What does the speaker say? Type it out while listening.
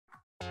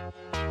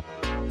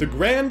The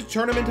grand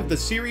tournament of the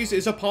series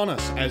is upon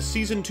us as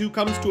Season 2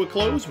 comes to a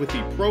close with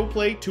the Pro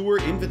Play Tour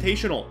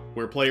Invitational,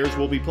 where players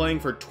will be playing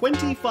for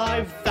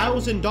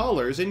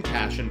 $25,000 in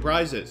cash and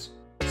prizes.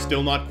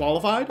 Still not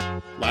qualified?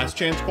 Last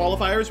chance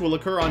qualifiers will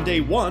occur on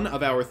day 1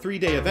 of our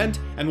 3-day event,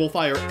 and we'll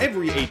fire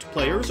every 8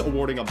 players,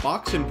 awarding a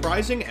box in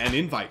prizing and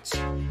invites.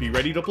 Be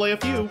ready to play a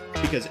few,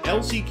 because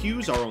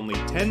LCQs are only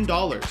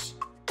 $10.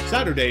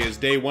 Saturday is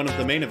day 1 of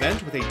the main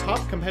event with a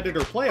top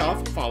competitor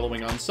playoff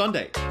following on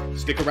Sunday.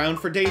 Stick around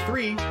for day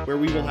 3, where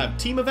we will have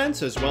team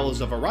events as well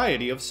as a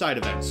variety of side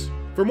events.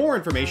 For more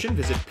information,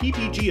 visit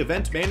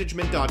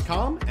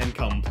ppgeventmanagement.com and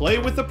come play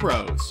with the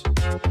pros.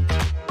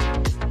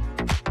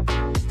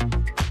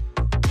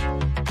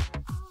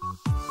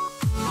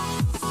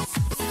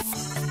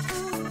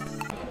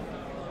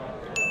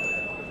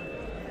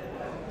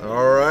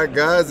 Alright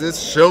guys,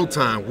 it's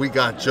showtime. We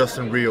got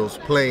Justin Rios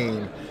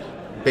playing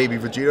Baby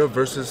Vegeta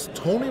versus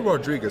Tony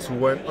Rodriguez, who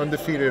went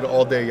undefeated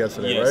all day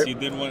yesterday, yes, right? Yes, he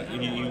did.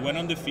 He went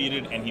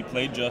undefeated, and he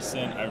played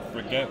Justin. I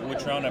forget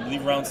which round. I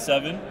believe round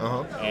 7.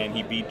 And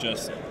he beat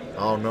Justin.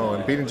 Oh no!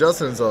 And beating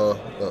Justin's a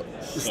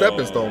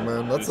stepping stone,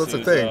 man. That's a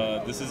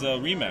thing. This is a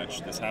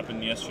rematch. This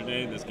happened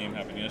yesterday. This game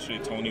happened yesterday.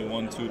 Tony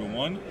won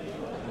 2-1.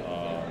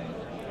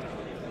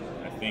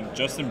 I think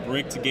Justin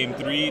bricked game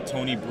 3.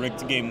 Tony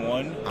bricked game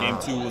 1. Game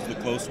 2 was the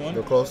close one.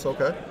 The close,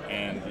 okay.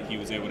 And he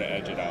was able to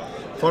edge it out.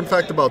 Fun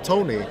fact about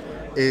Tony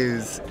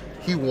is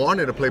he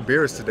wanted to play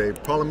Beerus today.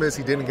 Problem is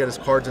he didn't get his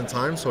cards in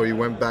time, so he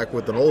went back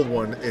with an old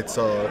one. It's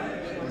a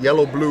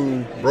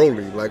yellow-blue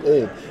Broly, like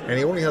old, and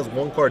he only has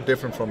 1 card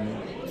different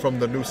from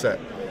the new set.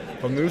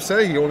 From the new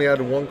set, he only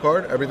added 1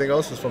 card. Everything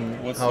else is from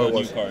how it was.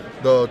 What's the new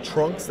card? The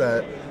trunks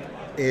that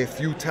if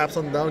you tap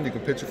something down, you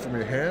can pitch it from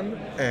your hand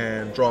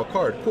and draw a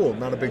card. Cool,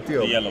 not a big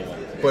deal. The yellow one.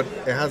 But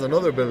it has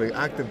another ability,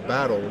 Active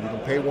Battle. You can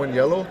pay 1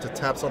 yellow to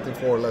tap something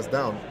 4 or less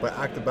down. But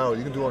Active Battle,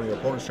 you can do it on your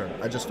opponent's turn.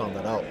 I just found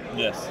that out.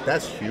 Yes.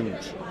 That's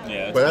huge.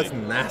 Yeah. That's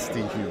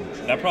nasty huge.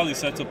 That probably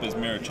sets up his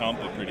Mirror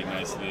Champa pretty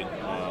nicely.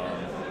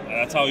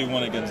 That's how he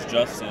won against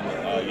Justin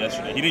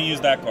yesterday. He didn't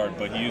use that card,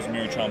 but he used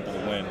Mirror Champa to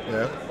win.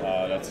 Yeah.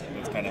 That's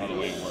kind of how the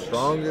way it works.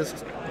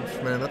 Strongest,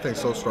 man, that thing's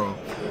so strong.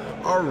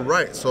 All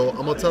right, so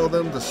I'm going to tell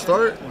them to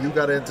start. You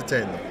got to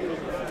entertain them.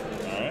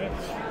 All right.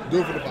 Do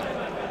it for the bottom.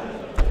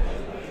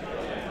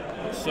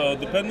 So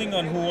depending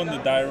on who won the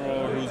die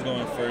roll or who's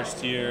going first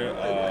here,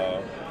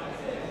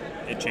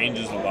 it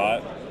changes a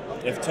lot.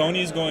 If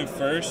Tony's going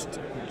first,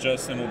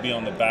 Justin will be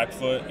on the back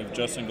foot. If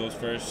Justin goes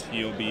first,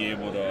 he'll be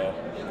able to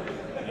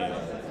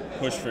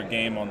push for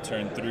game on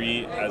turn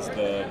 3, as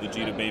the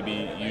Vegeta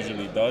Baby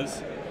usually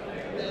does.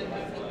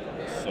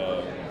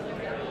 So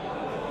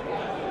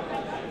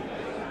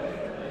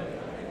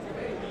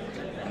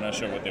I'm not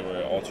sure what they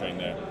were altering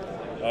there.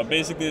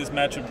 Basically, this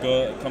matchup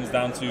comes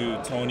down to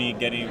Tony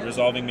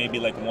resolving maybe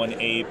like 1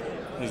 ape,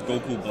 his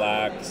Goku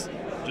Blacks,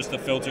 just to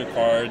filter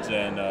cards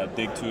and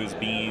dig to his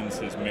Beans,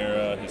 his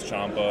Mira, his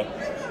Champa,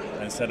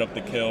 and set up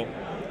the kill.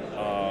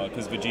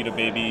 Because Vegeta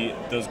Baby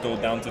does go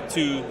down to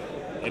 2,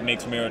 it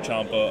makes Mira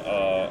Champa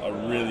a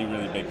really,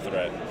 really big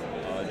threat.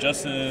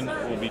 Justin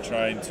will be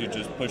trying to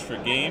just push for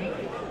game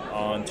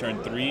on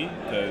turn 3,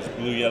 because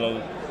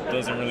Blue-Yellow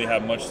doesn't really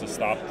have much to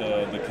stop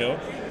the kill.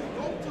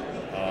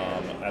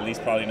 At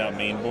least probably not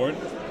main board.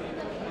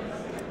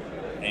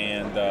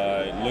 And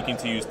looking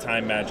to use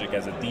Time Magic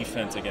as a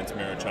defense against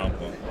Mirror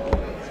Champa,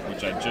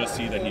 which I just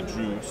see that he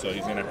drew, so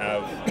he's going to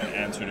have an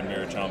answer to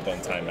Mirror Champa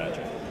and Time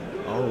Magic.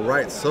 All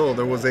right, so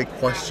there was a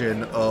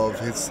question of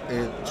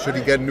should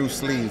he get new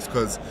sleeves,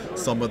 because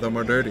some of them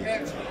are dirty.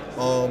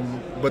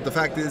 But the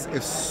fact is,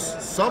 if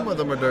some of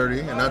them are dirty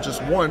and not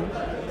just one,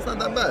 it's not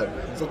that bad.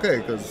 It's okay,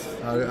 because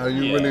how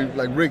you really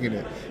like rigging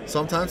it.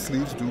 Sometimes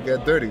sleeves do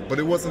get dirty, but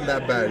it wasn't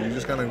that bad. You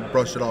just kind of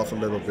brush it off a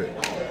little bit.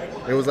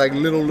 It was like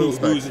little loose.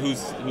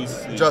 Who's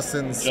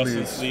Justin's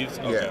sleeves.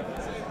 Okay.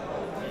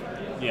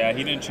 Yeah,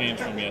 he didn't change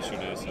from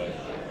yesterday, so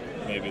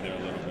maybe they're a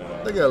little bit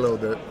off. They get a little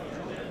bit.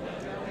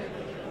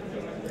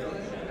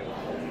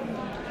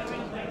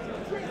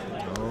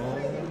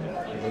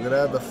 Look at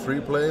that, the free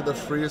play, the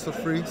freest of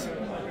frees.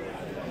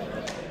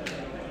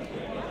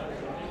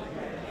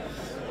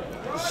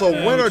 So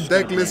when are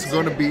deck lists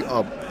going to be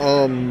up?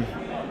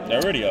 They're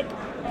already up.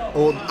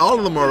 Oh, all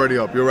of them are already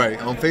up, you're right.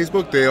 On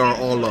Facebook, they are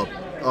all up.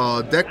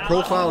 Deck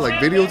profile, like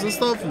videos and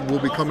stuff, will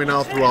be coming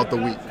out throughout the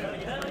week.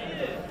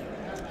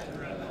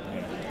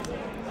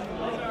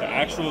 The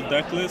actual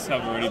deck lists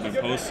have already been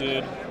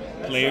posted.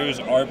 Players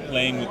are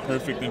playing with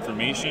perfect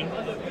information.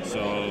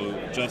 So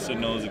Justin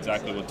knows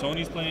exactly what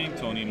Tony's playing.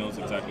 Tony knows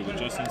exactly what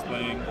Justin's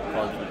playing,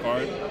 card for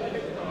card.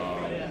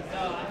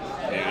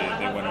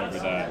 They went over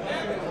that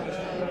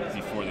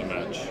before the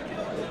match.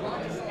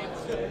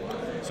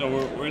 So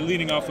we're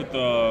leading off with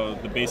the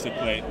basic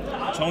play.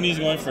 Tony's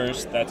going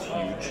first. That's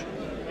huge.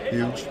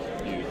 Huge.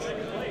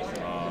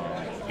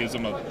 Gives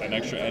him an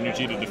extra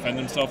energy to defend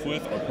himself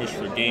with or push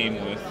for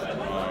game with.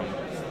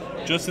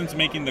 Justin's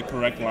making the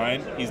correct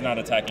line. He's not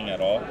attacking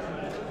at all.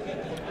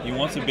 He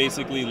wants to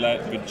basically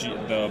let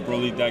the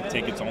Broly deck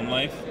take its own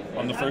life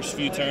on the first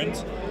few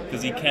turns.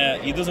 because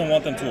he doesn't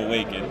want them to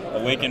awaken.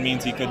 Awaken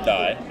means he could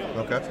die,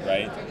 Okay.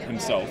 right,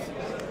 himself.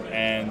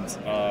 And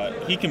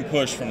he can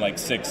push from like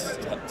 6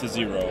 to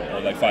 0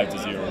 or like 5 to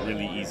 0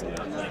 really easily.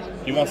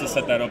 He wants to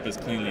set that up as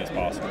cleanly as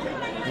possible.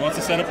 He wants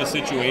to set up a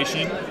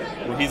situation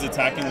where he's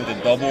attacking with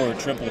a double or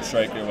triple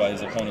striker while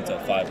his opponent's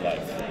at 5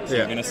 life. So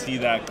you're going to see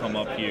that come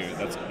up here.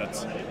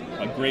 That's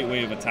a great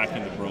way of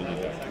attacking the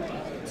Broly deck,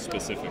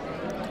 specifically.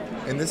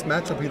 In this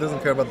matchup, he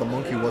doesn't care about the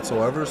monkey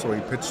whatsoever, so he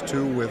pitched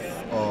 2 with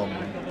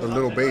the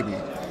little baby.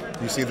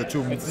 You see the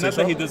 2. It's not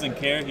that he doesn't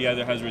care. He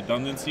either has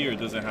redundancy or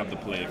doesn't have the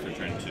play for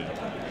turn 2.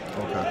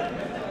 Okay.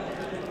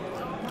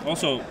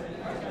 Also,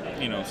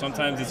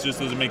 sometimes it just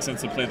doesn't make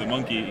sense to play the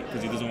monkey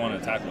because he doesn't want to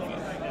attack with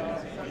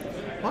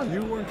it. Wow,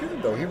 you weren't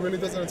kidding though. He really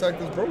doesn't attack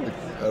this Broly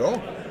at all.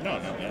 No,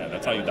 yeah,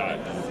 that's how you die.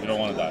 You don't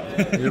want to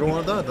die. You don't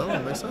want to die, no,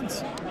 that makes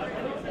sense.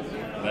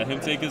 Let him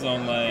take his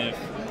own life,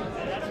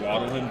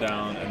 waddle him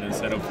down, and then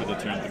set up for the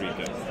turn 3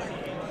 kill.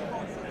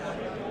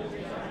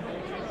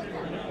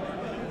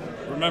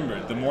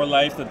 Remember, the more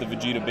life that the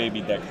Vegeta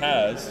Baby deck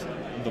has,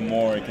 the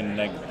more it can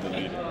neg the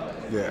leader.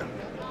 Yeah,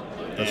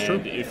 that's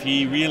And true. if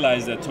he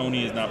realized that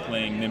Tony is not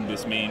playing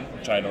Nimbus main,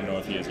 which I don't know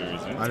if he is or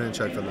isn't. I didn't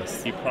check the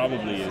list. He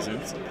probably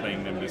isn't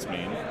playing Nimbus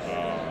main.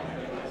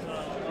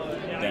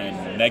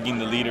 Then negging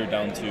the leader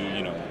down to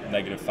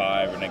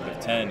 -5 or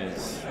 -10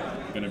 is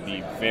going to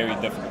be very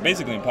difficult,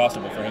 basically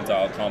impossible for him to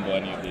out combo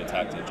any of the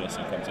attacks that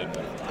Justin comes in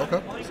with. Okay.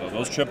 So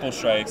those triple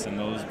strikes and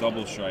those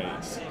double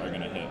strikes are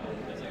going to hit.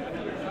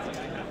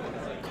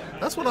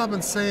 That's what I've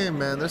been saying,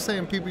 man. They're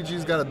saying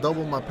PPG's got to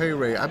double my pay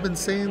rate. I've been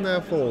saying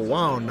that for a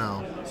while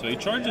now. So he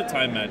charged a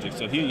time magic,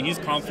 so he's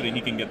confident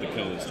he can get the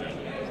kill this turn.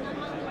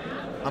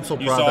 I'm so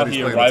You proud saw that he's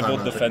he playing arrived the time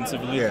magic.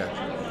 defensively? Yeah.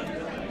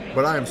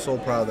 But I am so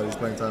proud that he's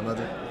playing time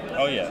magic.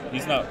 Oh yeah,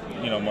 he's not,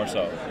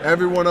 Marcel.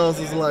 Everyone else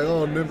is like,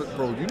 oh, Nimbus,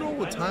 bro. You know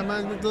what time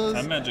magic does?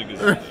 Time magic is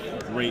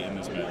great in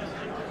this match.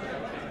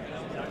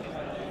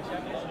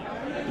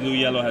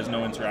 Blue-yellow has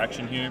no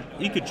interaction here.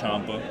 He could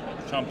Champa.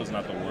 Champa's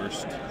not the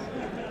worst.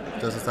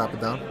 Does it tap it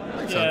down?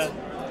 Makes Yeah, sense.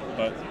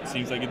 but it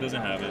seems like he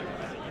doesn't have it.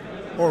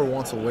 Or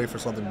wants to wait for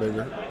something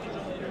bigger.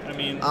 I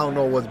mean, I don't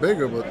know what's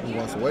bigger, but he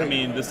wants to wait.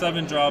 the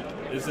 7-drop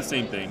is the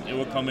same thing. It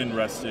will come in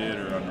rested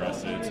or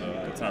unrested, so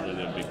it's not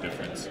really a big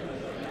difference.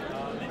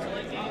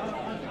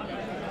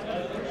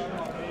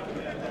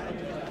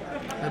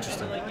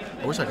 Interesting.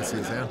 I wish I could see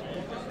his hand.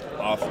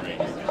 Offering.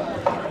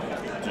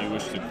 Do you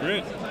wish to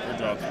crit or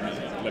draw 2?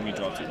 Let me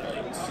draw 2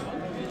 cards.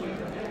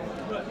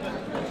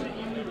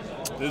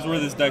 This is where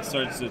this deck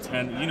starts its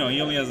hand. He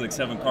only has like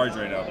 7 cards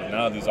right now, but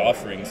now these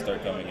offerings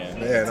start coming in.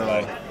 Yeah, It's no,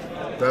 like,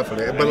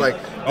 definitely. But like,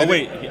 oh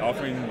wait,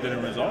 offering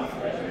didn't resolve?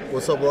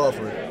 what's up with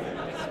offering?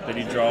 Did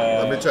he draw?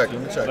 Let me check.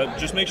 But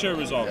just make sure it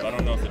resolved. I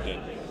don't know if it did.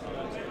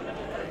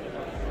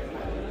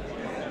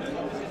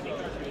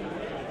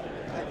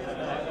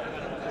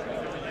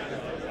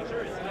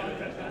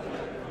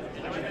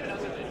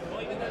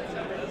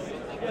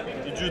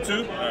 You drew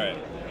 2? Alright.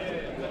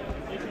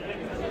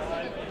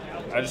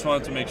 I just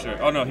wanted to make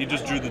sure. Oh no, he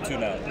just drew the 2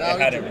 now. It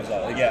hadn't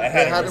resolved. Yeah, it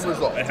hadn't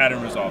resolved. It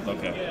hadn't resolved,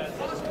 okay.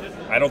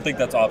 I don't think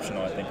that's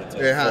optional. I think it's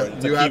You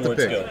have to keyword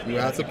pick. skill. You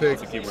have to pick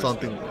It's a keyword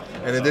something. skill.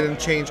 And it didn't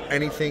change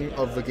anything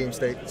of the game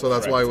state, so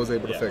that's why it was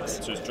able to Yeah, fix.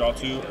 it's just draw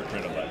 2 or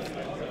crit a life.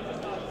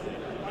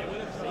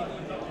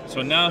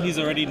 So now he's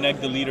already negged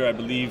the leader, I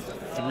believe,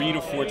 3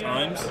 to 4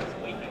 times.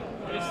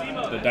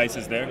 The dice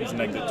is there. He's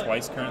negged it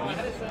twice currently.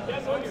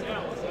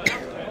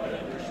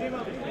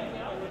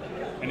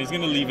 And he's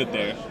going to leave it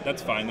there.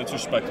 That's fine. That's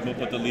respectable.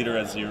 Put the leader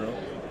at 0.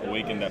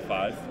 Awakened at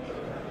 5.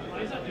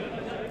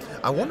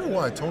 I wonder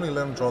why Tony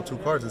let him draw 2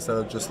 cards instead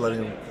of just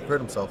letting him crit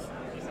himself.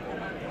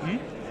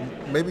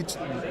 Maybe,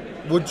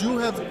 would you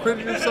have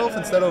critted yourself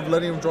instead of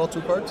letting him draw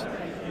 2 cards?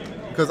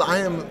 Because I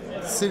am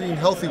sitting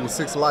healthy with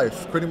 6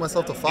 life. Critting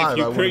myself to 5, If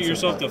you I crit wouldn't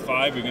yourself say to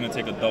 5, you're going to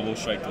take a double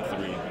strike to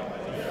 3.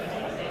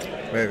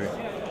 that. Maybe.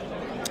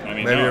 I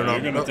mean, Maybe no, you're not.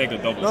 you're going to take a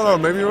double No,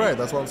 strike. maybe you're right.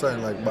 That's what I'm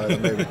saying. Like, by the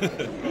maybe.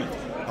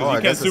 Because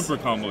you can't super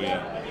combo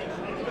yet.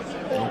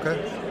 Okay.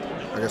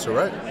 I guess you're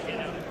right.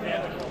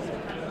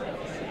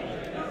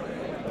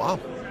 Wow.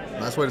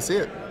 Nice way to see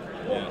it.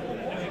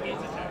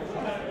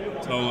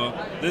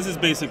 Toa. This is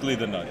basically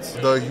the nuts.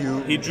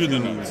 He drew the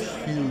nuts.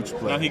 Huge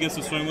play. Now he gets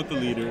to swing with the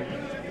leader.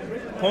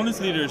 Opponent's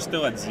leader is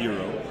still at 0.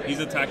 He's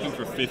attacking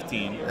for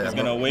 15. Yeah, He's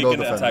going to awaken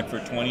the attack for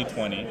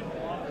 20-20.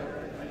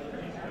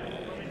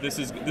 This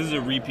is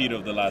a repeat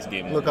of the last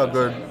game. Look how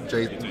good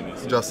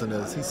Justin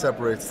is. He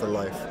separates the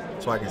life,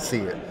 so I can see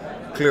it.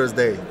 Clear as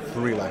day,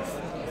 3 life.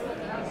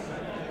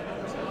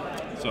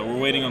 So we're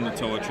waiting on the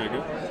Toa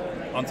trigger.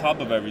 On top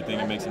of everything,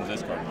 it makes him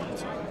discard mode.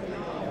 So.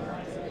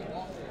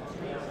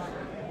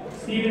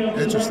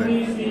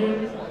 Interesting.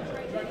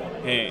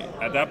 Hey,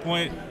 at that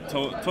point,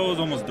 Toa's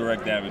almost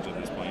direct damage at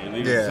this point. Your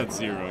leader's at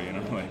 0,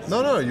 Like,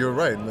 No, you're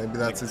right. Maybe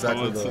that's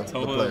exactly the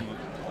play.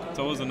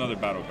 Toa's another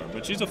battle card,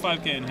 but she's a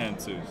 5k in hand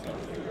too. So.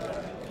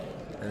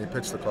 And he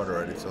pitched the card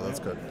already, so that's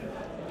good.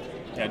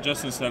 Yeah,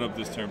 Justin set up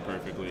this turn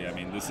perfectly. I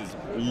mean, this is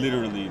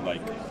literally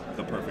like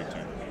the perfect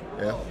turn.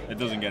 Yeah? It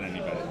doesn't get any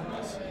better than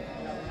this.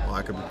 Well,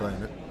 I could be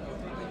playing it.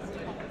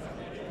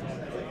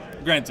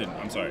 Granted,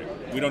 I'm sorry.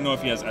 We don't know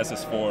if he has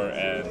SS4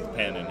 and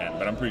Pan in hand,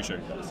 but I'm pretty sure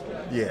he does.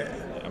 Yeah.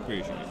 I'm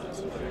pretty sure he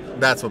does.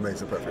 That's what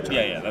makes it perfect.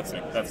 Yeah, that's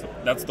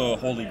the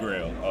holy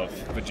grail of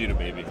Vegeta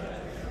Baby.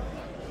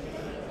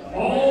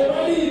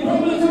 Alrighty,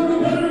 from the two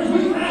competitors,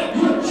 we have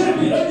your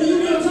champion of the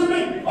Yu-Gi-Oh!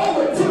 Tournament,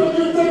 over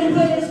 230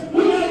 players.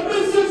 We have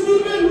Mr.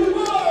 Steven who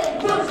won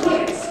first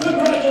place.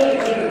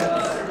 Congratulations.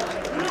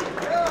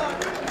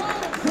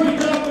 Great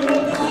job for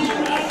both the team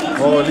at the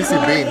Oh, at least he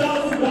beat.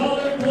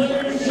 $20,000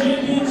 Players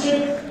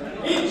Championship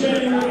in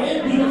January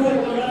in beautiful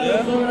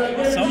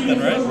Orlando. Yeah, something,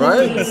 right?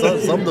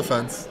 Right? Some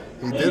defense.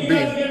 He did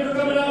beat.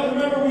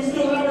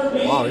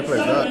 Wow, he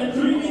plays that.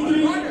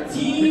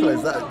 He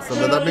plays that. So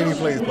does that mean he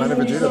plays Planet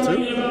Vegeta too?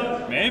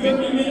 Maybe.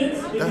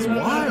 That's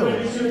wild.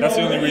 That's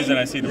the only reason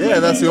I see the. Yeah,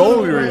 that's the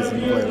only reason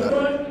he play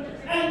that.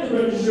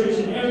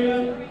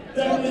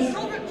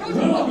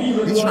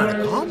 He's trying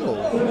to combo.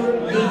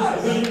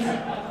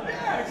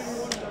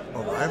 A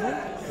rival?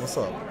 What's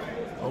up?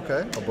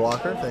 Okay, a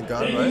blocker, thank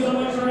God, right?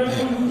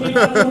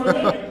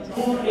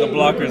 The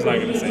blocker's not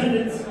gonna say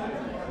it.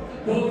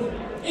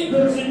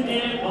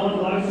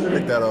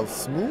 Pick that up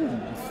smooth.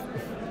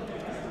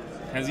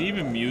 Has he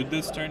even mewed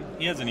this turn?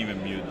 He hasn't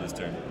even mewed this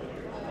turn.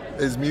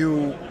 Is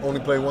Mew only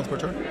play once per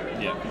turn?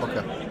 Yeah.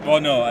 Okay.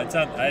 Well, no, it's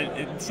not.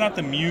 It's not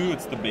the Mew.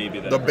 It's the baby.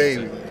 The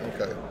baby.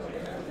 Okay.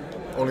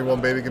 Only one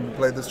baby can be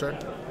played this turn?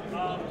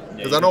 Yeah,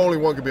 Because I know only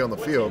one can be on the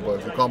field, but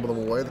if you combo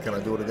them away, can I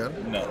do it again?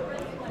 No.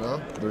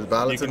 No? There's You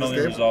balance can in only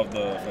this game? resolve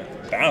the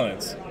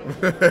balance.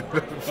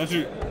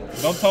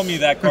 Don't tell me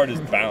that card is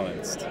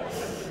balanced.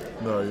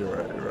 No, you're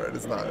right. You're right.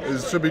 It's not.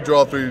 It should be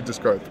draw 3,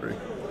 discard 3.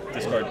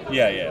 Discard.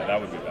 Yeah, that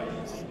would be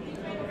balanced.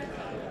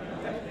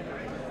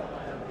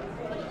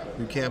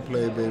 You can't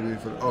play baby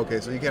for. Okay,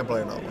 so you can't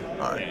play another one.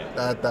 All right.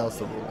 Yeah. That was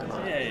the rule. You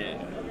know?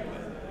 Yeah.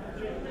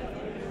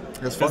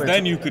 It's Because funny.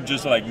 then you could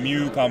just like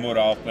Mew combo it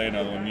off, play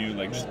another one, Mew,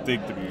 like just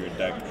dig through your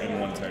deck in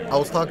one turn. I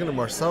was talking to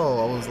Marcel.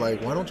 I was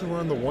like, why don't you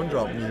run the one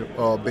drop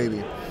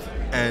baby,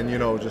 and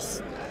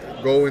just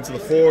go into the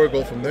 4,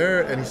 go from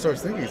there. And he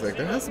starts thinking, he's like,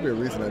 there has to be a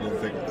reason I didn't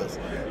think of this.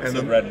 And It's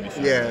a red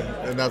machine. Yeah,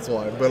 and that's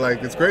why. But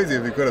like, it's crazy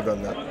if he could have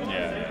done that.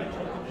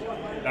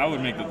 Yeah. That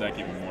would make the deck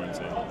even more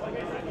insane.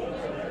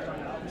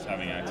 Just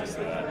having access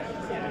to that.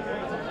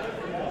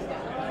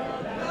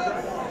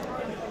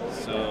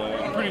 So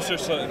I'm pretty sure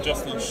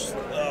Justin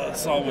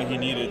saw what he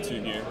needed to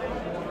here.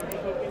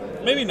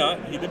 Maybe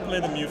not. He did play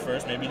the Mew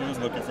first. Maybe he was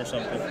looking for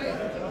something.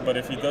 But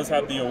if he does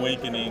have the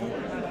Awakening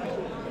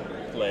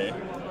play,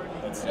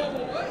 let's see.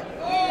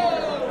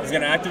 He's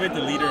going to activate the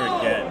leader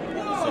again.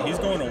 So he's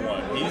going to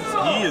 1. He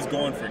is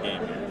going for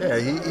game here. Yeah,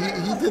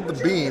 he did the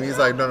beam. He's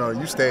like, no,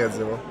 you stay at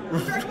 0.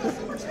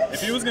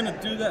 If he was going to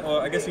do that,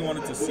 well, I guess he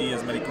wanted to see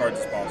as many cards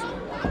as possible.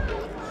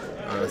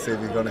 See if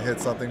he's going to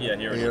hit something. Yeah,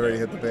 he already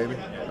hit the baby?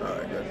 Yeah. All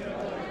right, good.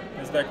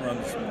 His deck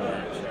runs more.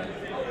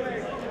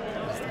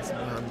 Is this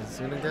behind the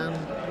scene again?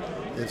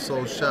 If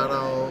so, shout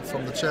out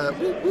from the chat.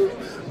 Woo, woo.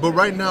 But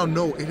right now,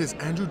 no, it is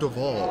Andrew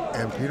Duvall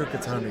and Peter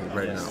Katani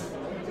right now.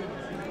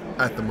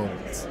 At the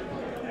moment.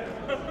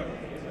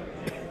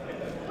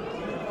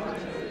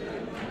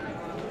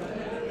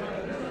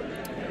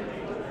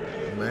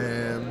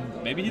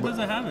 Man. Maybe he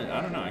doesn't have it.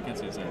 I don't know. I can't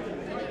say it's in.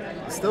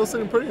 Still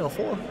sitting pretty on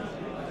 4.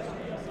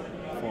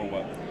 For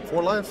what?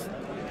 4 life.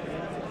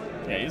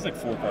 Yeah, he's like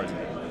 4 cards in.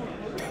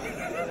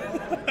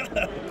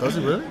 Does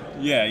he really?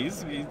 Yeah,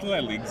 he's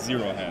like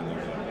 0 hand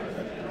over there.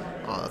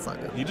 Oh, that's not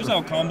good. He just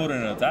out comboed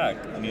an attack,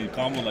 and he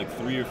comboed like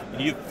 3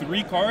 he had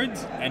 3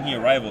 cards, and he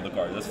arrivaled the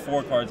card. That's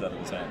 4 cards out of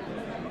his hand.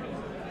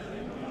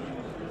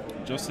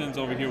 Justin's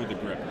over here with the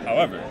grip.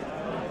 However,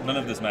 none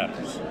of this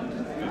matters.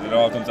 It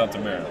all comes down to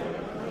mirror.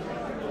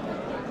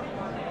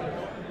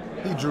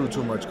 He drew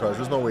too much cards.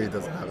 There's no way he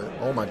doesn't have it.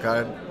 Oh my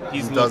God.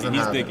 He's doesn't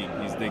he's have digging.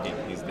 it. He's digging.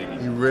 He's digging.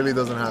 He really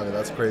doesn't have it.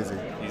 That's crazy.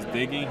 He's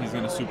digging. He's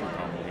gonna super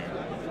combo here.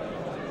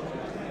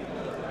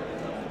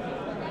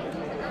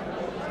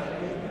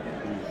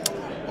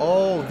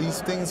 Oh, these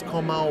things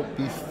come out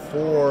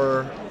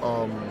before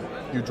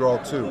you draw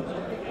 2.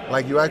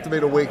 Like you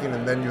activate Awaken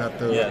and then you have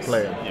to Yes,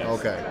 play it. yes.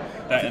 Okay.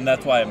 And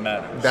that's why it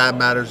matters. That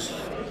matters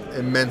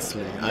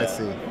immensely. I Yeah.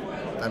 see.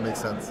 That makes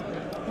sense.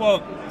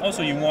 Well,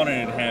 also you want it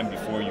in hand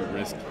before you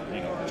risk,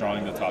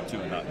 drawing the top 2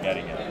 and not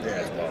getting it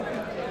as well.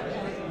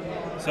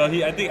 So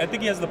I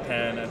think he has the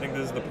pan. I think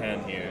this is the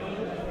pan here,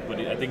 but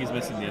I think he's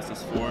missing the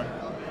SS4.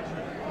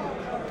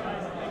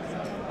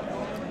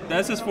 The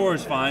SS4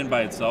 is fine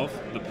by itself.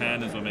 The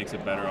pan is what makes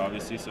it better,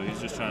 obviously. So he's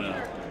just trying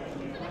to.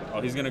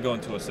 Oh, he's gonna go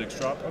into a 6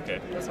 drop. Okay,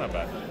 that's not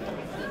bad.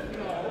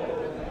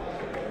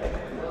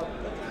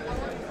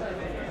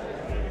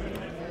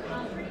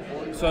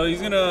 So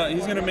he's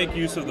gonna make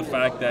use of the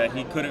fact that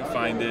he couldn't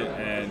find it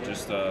and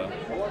just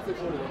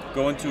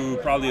go into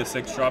probably a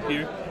 6 drop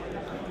here.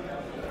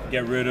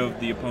 Get rid of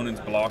the opponent's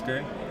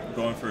blocker,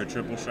 going for a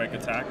triple strike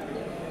attack.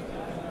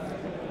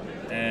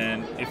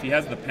 And if he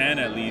has the pan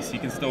at least, he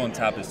can still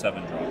untap his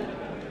 7 drop.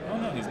 Oh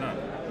no, he's not.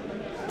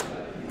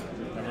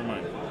 Never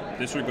mind.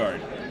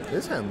 Disregard.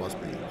 This hand must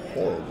be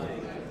horrible.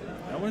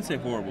 wouldn't say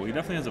horrible. He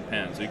definitely has a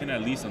pan, so you can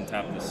at least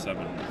untap this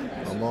 7.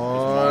 Come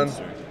on.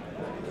 Monster.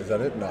 Is that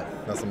it? No,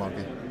 that's a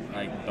monkey.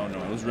 I don't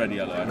know. It was red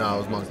yellow. No, it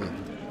was monkey.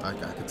 I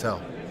could tell.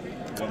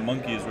 What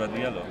monkey is red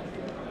yellow?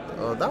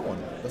 That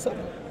one. That's that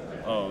one.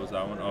 Oh, was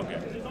that one? Okay.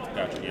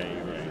 Gotcha. Yeah,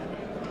 you're right.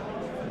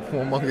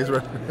 What monkey is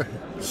red?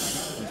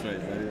 That's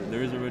right.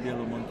 There is a red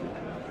yellow monkey.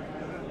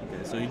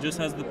 Okay, so he just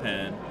has the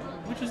pan,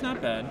 which is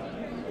not bad.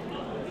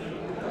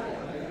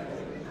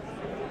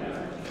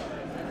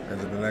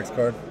 Is it the next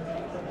card?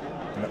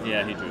 No.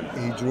 Yeah, he drew it.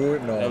 He drew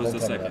it? No, That was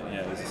don't the tell me second. that.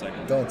 Yeah, it was the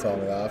second. Don't tell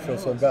me that. I feel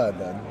so bad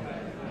then.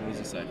 It was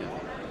the second.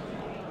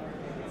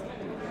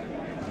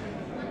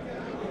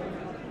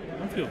 I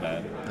don't feel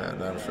bad. Yeah,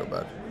 never feel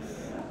bad.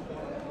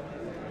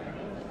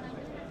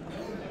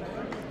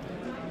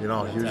 You know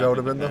how huge I would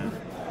have been though?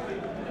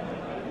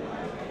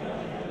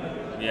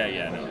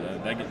 Yeah, no,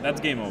 that's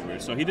game over.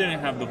 So he didn't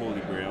have the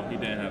Holy Grail. He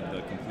didn't have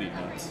the complete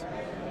nuts.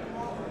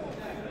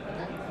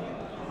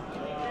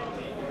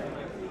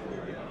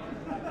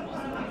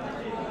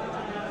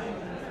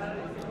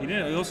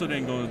 He also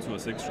didn't go into a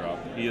 6-drop.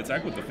 He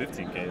attacked with the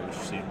 15K, which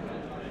seemed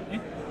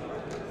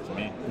to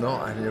me.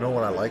 No, you know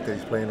what I like that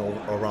he's playing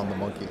around the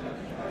monkey.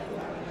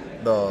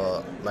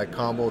 The like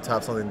combo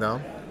tap something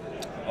down.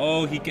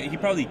 Oh, he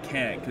probably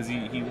can't because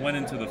he went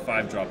into the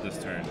 5-drop this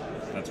turn.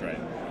 That's right.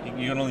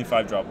 You can only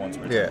 5-drop once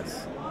per turn.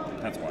 Yes.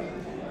 That's why.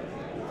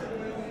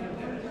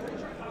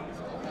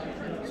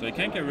 So he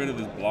can't get rid of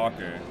this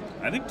blocker.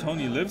 I think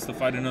Tony lives to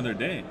fight another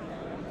day.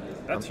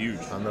 That's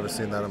huge. I've never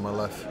seen that in my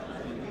life.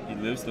 He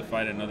lives to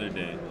fight another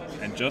day.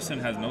 And Justin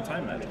has no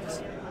time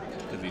magics.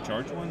 Because he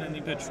charged one and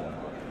he pitched one.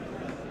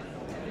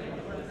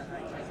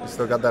 You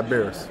still got that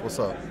Beers. What's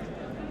up?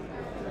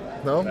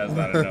 No? That's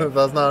not enough.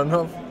 That's not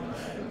enough?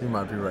 You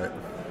might be right.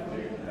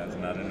 That's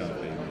not enough,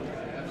 baby.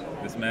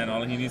 This man,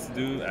 all he needs to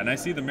do, and I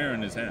see the mirror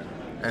in his hand.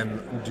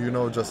 And do you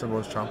know Justin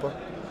runs Champa?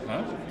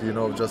 Huh? Do you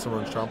know if Justin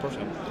runs Champa?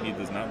 He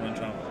does not run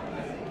Champa.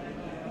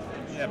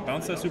 Yeah,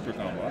 bounce that super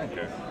combo. I don't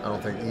care. I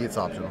don't think it's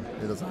optional.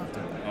 He doesn't have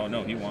to. Oh,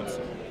 no, he wants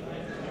to.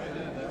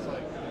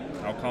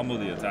 I'll combo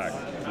the attack,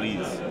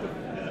 please.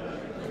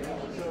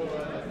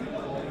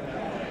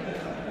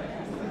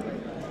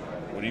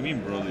 What do you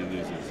mean Broly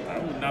loses? I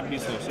would not be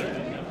so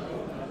certain.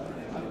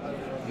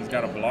 He's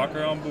got a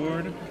blocker on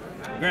board.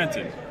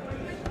 Granted.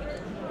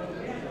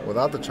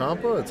 Without the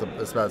Champa, it's a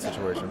bad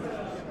situation.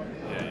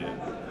 Yeah.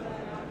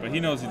 But he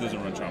knows he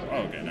doesn't run Champa. Oh,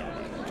 okay, never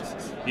mind.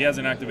 He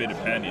hasn't activated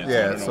Pan yet,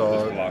 Yeah, so I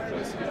don't know what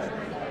this block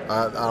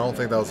was. I don't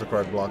think that was the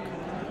correct block.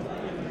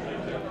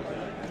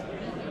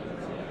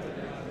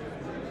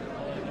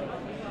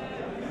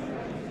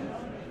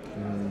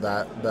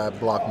 That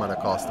block might have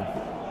cost him.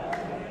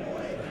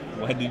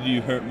 Why did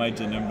you hurt my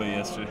Janemba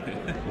yesterday?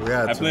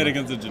 I played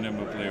against a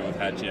Janemba player with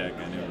Hachiak,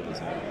 and it was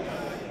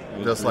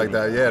just like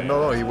that. Yeah,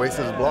 no, he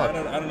wasted his block.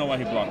 I don't know why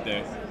he blocked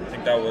there. I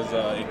think that was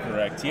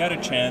incorrect. He had a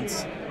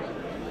chance.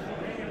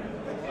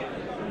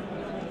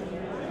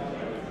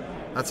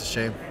 That's a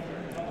shame.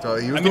 So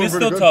he was it's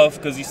still tough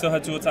because he still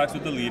had 2 attacks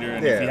with the leader,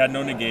 and if he had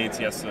no negates,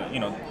 he has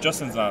to.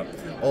 Justin's not.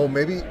 Oh,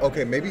 maybe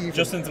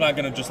Justin's not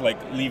gonna just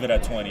leave it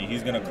at 20.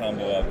 He's gonna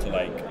combo up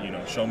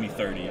to show me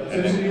 30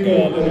 and then go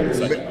all in on the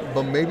second.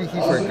 But maybe he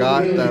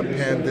forgot that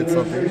Pan did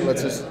something.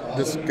 Let's just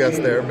guess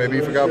there. Maybe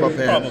he forgot about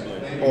Pan.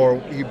 Probably. Or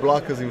he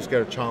blocked because he was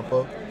scared of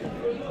Champa.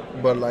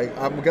 But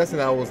I'm guessing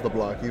that was the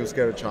block. He was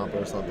scared of Champa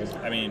or something.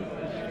 I mean,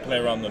 play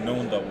around the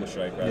known double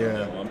strike, right?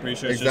 Yeah. I'm pretty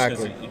sure it's just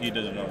because he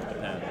doesn't know the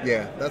Pan.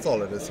 Yeah, that's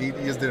all it is. He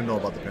just didn't know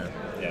about the Pan.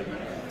 Yeah.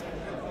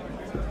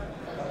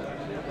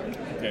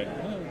 Okay.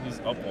 Well, he's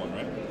up 1,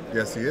 right?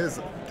 Yes, he is.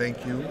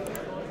 Thank you,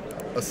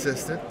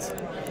 assistant.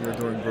 You're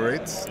doing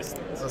great.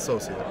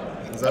 Associate.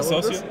 Is that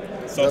what it is?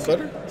 Is that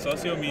better?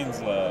 Socio means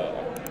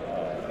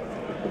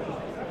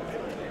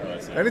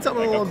anytime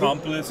like I want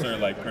accomplice or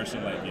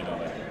person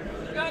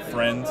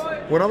friend.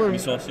 When I'm in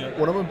socio.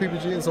 When I'm in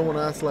PPG and someone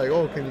asks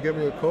 "Oh, can you get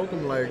me a Coke?"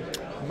 I'm like,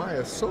 "My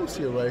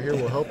associate right here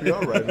will help you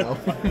out right now."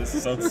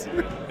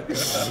 Associate.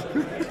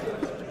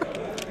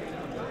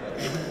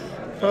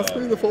 Pass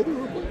me the folder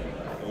real quick.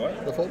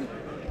 What? The folder?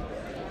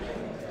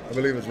 I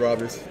believe it's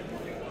Robbie's.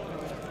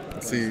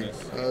 Let's see.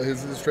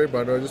 His trade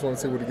binder. I just want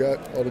to see what he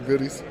got. All the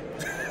goodies.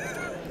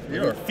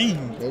 You're a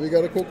fiend. Maybe he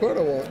got a cool card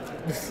I want.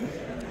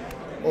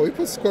 Oh, he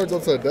puts his cards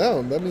upside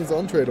down. That means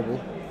untradeable.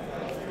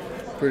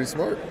 Pretty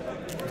smart.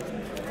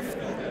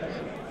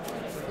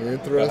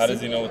 Interesting. Well, how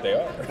does he know what they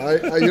are?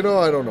 I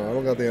don't know. I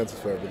don't got the answers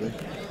for everything.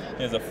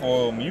 He has a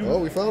foil Mew. Oh,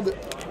 we found it.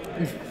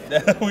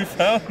 We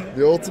found it.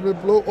 The ultimate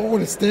blow. Oh,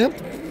 and it's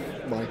stamped.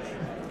 Mike.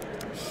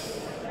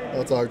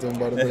 I'll talk to him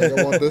about it.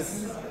 I want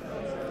this.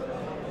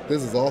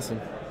 This is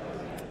awesome.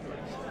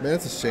 Man,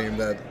 it's a shame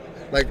that,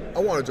 I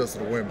wanted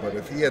Justin to win, but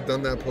if he had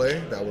done that play,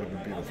 that would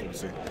have been beautiful to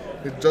see.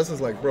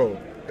 Justin's like, bro,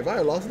 if I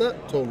had lost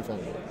that, totally fine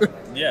with it.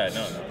 Yeah,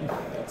 no.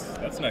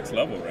 That's next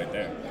level right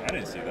there. I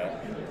didn't see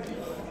that.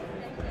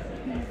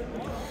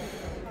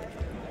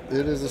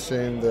 It is a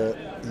shame that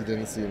he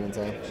didn't see it in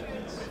time.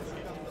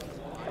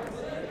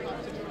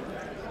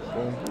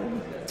 Boom,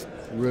 boom.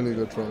 Really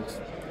good trunks.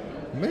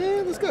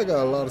 Man, this guy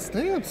got a lot of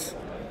stamps.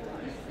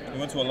 He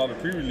went to a lot of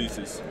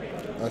pre-releases.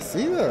 I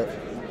see that.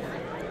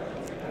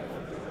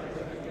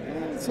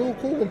 It's so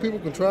cool when people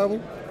can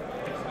travel,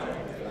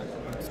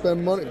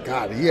 spend money.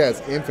 God, he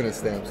has infinite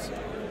stamps.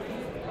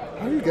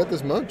 How do you get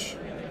this much?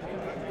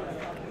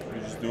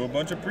 You just do a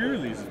bunch of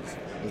pre-releases.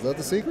 Is that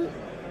the secret?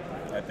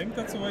 I think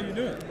that's the way you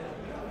do it.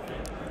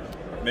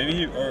 Maybe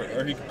he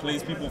or he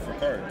plays people for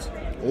cards.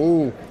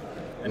 Ooh,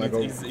 And like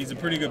he's a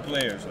pretty good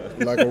player, so.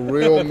 like a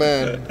real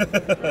man.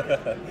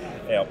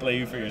 Hey, I'll play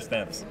you for your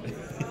stamps.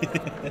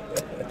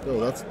 Yo,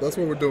 that's what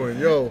we're doing.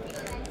 Yo,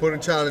 putting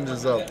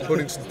challenges up,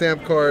 putting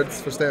stamp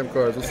cards for stamp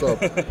cards. What's up?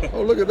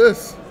 Oh, look at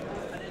this.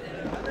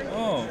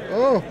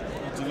 Oh,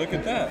 Would you look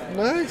at that?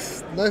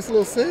 nice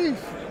little save.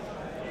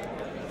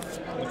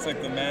 Looks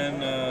like the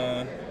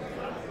man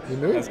You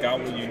knew? has got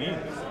what you need.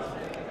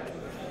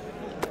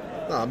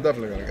 Nah, I'm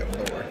definitely gonna get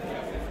them. Don't worry.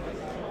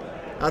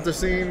 After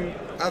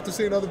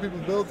seeing other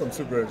people's builds, I'm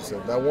super interested.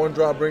 That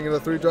 1-drop bringing a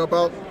 3-drop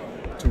out,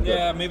 too good.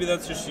 Yeah, maybe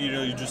that's just you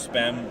just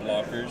spam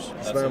blockers.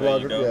 That's the Spam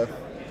way you blocker, go. yeah.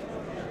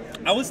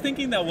 I was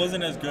thinking that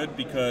wasn't as good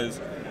because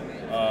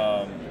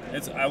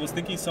I was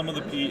thinking some of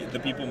the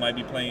people might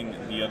be playing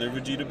the other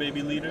Vegeta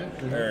Baby leader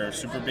or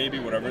Super Baby,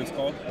 whatever it's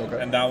called.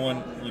 Okay. And that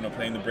one,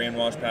 playing the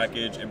Brainwash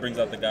package, it brings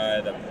out the guy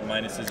that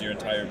minuses your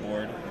entire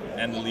board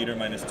and the leader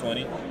minus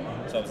 20.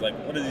 So I was like,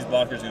 what are these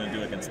blockers going to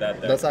do against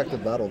that? That's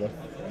active battle though.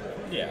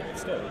 Yeah,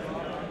 still.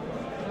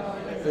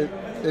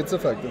 It's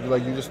effective.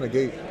 Like you just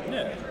negate.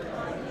 Yeah.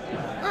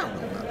 I don't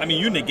know, man. I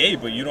mean, you negate,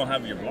 but you don't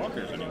have your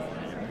blockers anymore.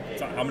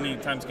 So how many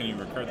times can you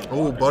recur the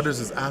Oh, blockers? Butters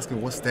is asking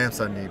what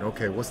stamps I need.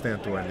 Okay, what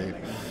stamp do I need?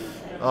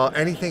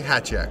 Anything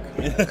Hatchak.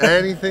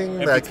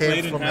 Anything If that it's played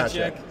came in from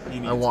Hatchak, Hatchak. he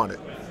needs I want it.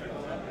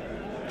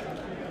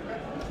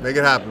 Make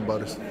it happen,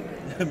 Butters.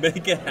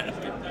 Make it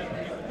happen.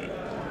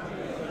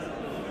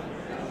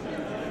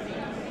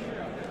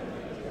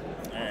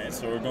 Alright,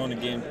 so we're going to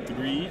game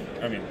 3.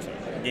 I mean, sorry,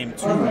 game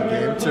 2.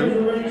 Game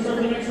 2. Ready to start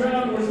the next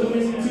round. We're still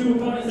missing 2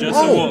 opponents. Just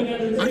Oh,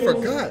 so I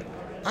forgot.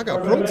 I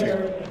got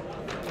protein.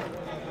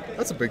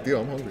 That's a big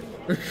deal. I'm hungry.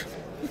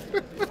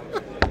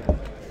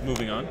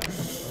 moving on.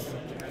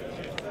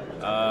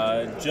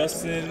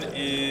 Justin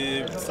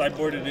is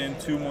sideboarded in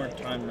 2 more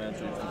time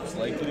matches, most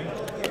likely.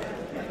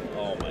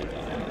 Oh my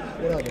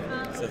god. What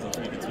happened? It says I'm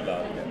speaking too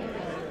loud.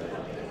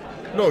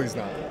 No, he's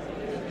not.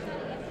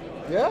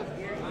 Yeah?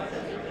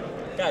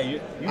 Yeah,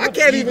 you I have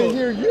can't ego. even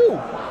hear you.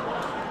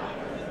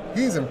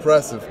 He's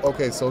impressive.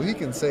 Okay, so he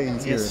can say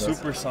he's He hearing has us.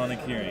 supersonic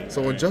hearing.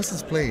 So when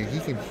Justin's playing, he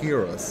can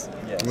hear us,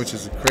 Yes. which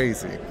is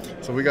crazy.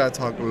 So we gotta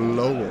talk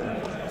lower.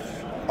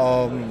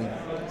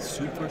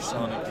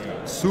 Supersonic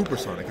hearing.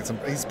 Supersonic.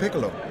 He's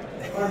Piccolo.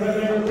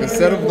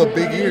 Instead of the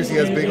big ears, he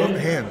has big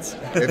hands.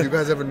 If you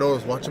guys ever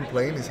notice, watch him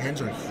playing, his hands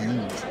are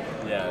huge,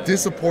 Yeah,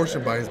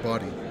 disproportioned by his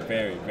body.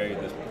 very, very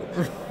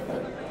difficult.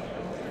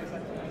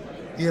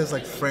 He has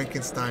like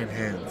Frankenstein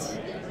hands.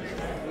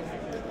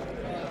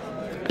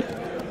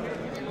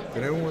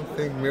 Did anyone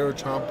think Mira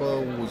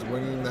Champa was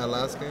winning that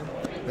last game?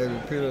 Maybe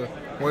Peter,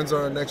 when's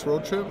our next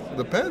road trip?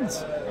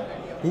 Depends.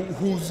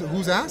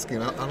 Who's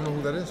asking? I don't know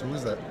who that is. Who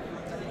is that?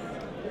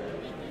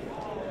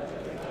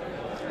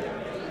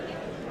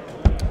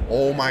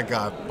 Oh my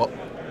God.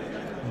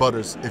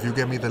 Butters, if you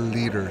get me the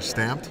leader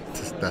stamped,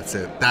 that's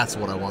it. That's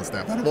what I want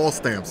stamped. Out of all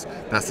stamps,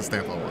 that's the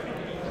stamp I want.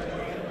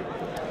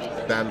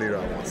 That leader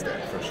I want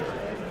stamped for sure.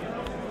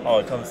 Oh,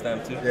 it comes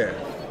stamped too? Yeah.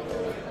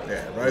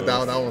 Yeah, right.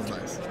 That one's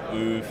nice.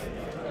 Oof.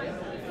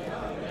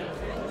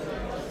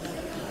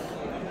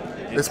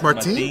 It's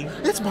Martin?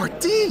 It's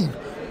Martin!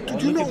 Oh,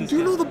 Do you look at know? this Do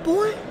you guy. know the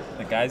boy?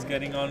 The guy's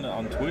getting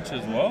on Twitch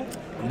as well?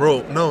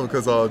 Bro, no,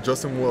 because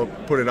Justin will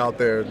put it out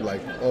there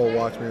like, oh,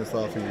 watch me and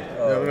stuff.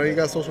 You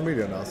got social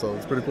media now, so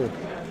it's pretty cool.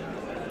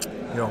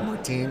 Yo,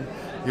 Martin,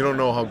 you don't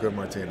know how good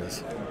Martin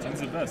is. Martin's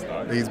the best,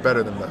 dog. He's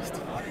better than best.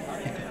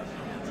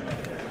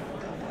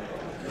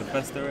 The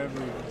best there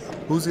ever is.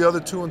 Who's the other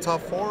 2 in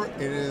top 4?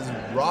 It is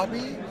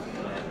Robbie,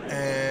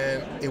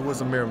 and it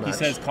was a mirror match. He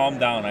says, calm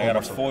down. I got a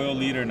Marcel. foil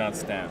leader, not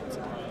stamped.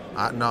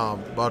 No,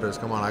 Butters,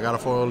 come on. I got a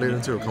foil leader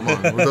too. Come on.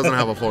 Who doesn't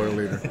have a foil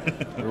leader?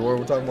 We're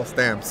talking about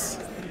stamps.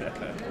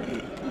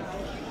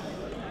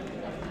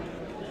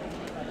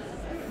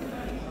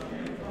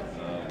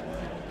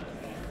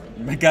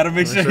 I gotta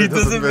make sure he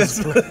doesn't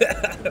miss.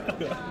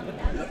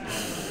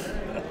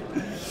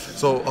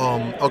 So,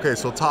 okay,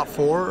 so top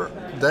 4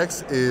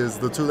 decks is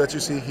the 2 that you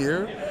see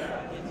here.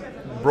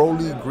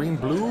 Broly Green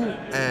Blue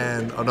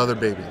and another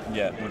baby.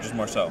 Yeah, which is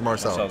Marcel.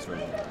 Marcel. Marcel's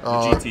version. The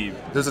Uh, GT.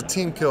 There's a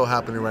team kill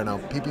happening right now.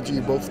 PPG,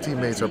 both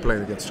teammates are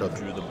playing against each other.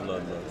 Drew the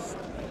bloodlust.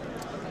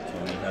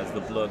 Tony has the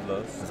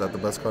bloodlust. Is that the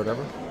best card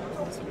ever?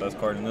 It's the best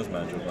card in this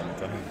matchup, I'm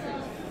telling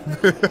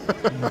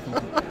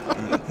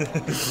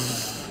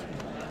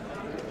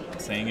you.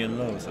 Saying it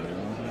low, so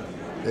everyone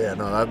hears. Yeah,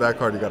 no, that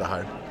card you gotta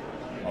hide.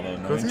 Although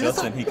 'Cause knowing he has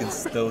Justin, a- he can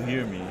still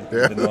hear me,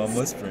 Yeah. even though I'm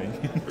whispering.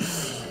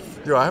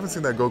 Yo, I haven't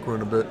seen that Goku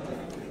in a bit.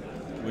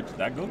 Which,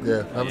 that Goku?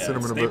 Yeah, I haven't seen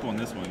him in a bit. staple in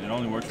this one. It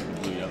only works with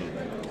the blue-yellow.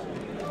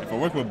 If it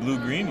worked with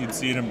blue-green, you'd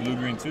see it in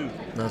blue-green too.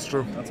 That's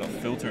true. That's a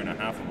filter and a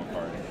half of a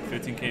card.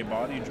 15k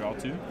body, draw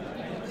 2.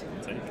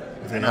 Take.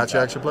 You think Hachi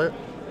actually play it?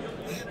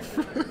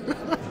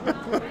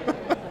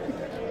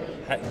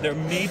 There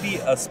may be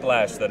a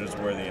splash that is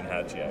worthy in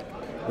Hatchiak.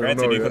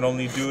 Granted, know you yet. can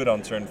only do it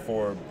on turn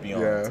 4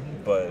 beyond, Yeah.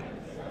 but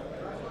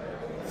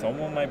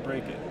someone might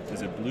break it.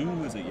 Is it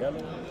blue? Is it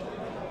yellow?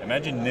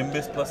 Imagine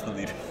Nimbus plus the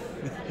leader.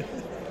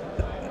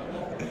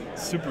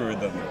 Super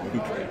redundant. Who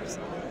cares?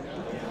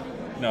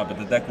 No, but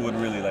the deck would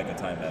really like a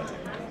time magic.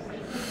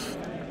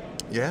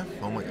 Yeah.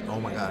 Oh my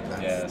God.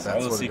 That's, Yeah, that's so all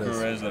the what it secret is.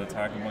 rares that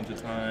attack a bunch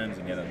of times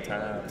and get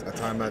untapped. A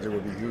time magic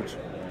would be huge.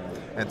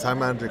 And time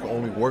magic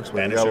only works with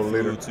Banish yellow a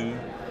leader. Flu too.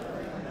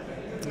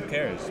 Who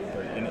cares?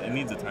 But it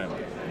needs a time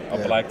magic. A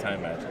Yeah. black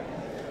time magic.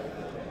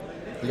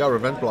 You got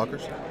revenge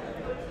blockers.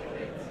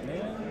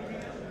 Yeah.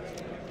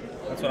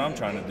 That's what I'm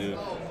trying to do.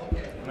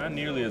 Not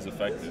nearly as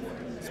effective,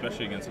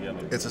 especially against yellow.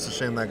 It's just a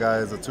shame that guy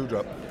is a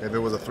 2-drop. If it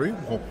was a 3,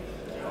 Oh,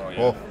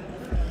 yeah. oh,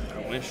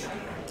 I wish.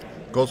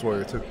 Ghost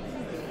Warrior too.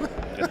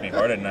 Gets me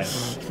hard at night.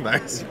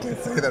 Nice. You can't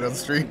say that on the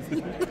street.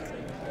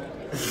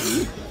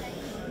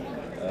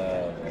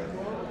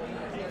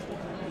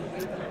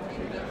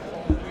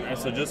 Alright,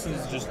 so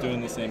Justin's just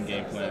doing the same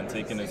game plan,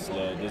 taking it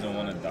slow, doesn't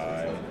want to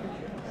die.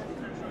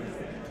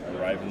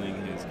 Rivaling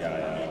his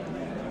guy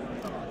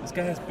out. This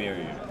guy has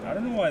barrier. I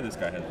don't know why this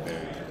guy has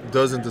barrier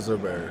Doesn't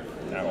deserve barrier.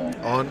 at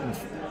all.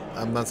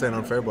 I'm not saying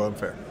unfair, but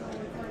unfair.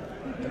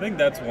 I think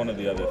that's one of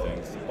the other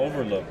things.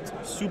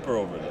 Overlooked. Super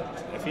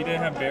overlooked. If he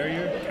didn't have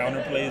barrier,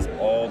 counterplays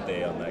all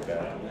day on that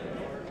guy.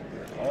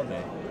 All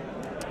day.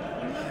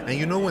 And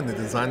you know when they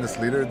designed this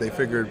leader, they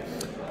figured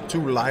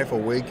 2 life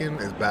awaken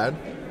is bad.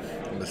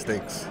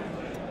 Mistakes.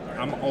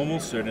 I'm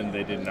almost certain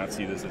they did not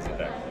see this as a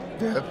deck.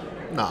 Yeah.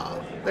 Nah,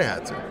 they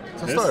had to.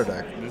 It's a This- starter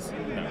deck.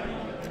 No.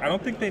 I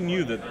don't think they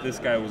knew that this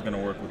guy was going to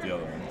work with the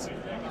other ones.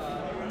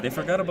 They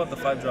forgot about the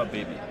 5-drop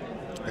baby.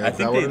 Yeah, I is think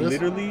that what they it is?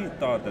 literally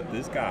thought that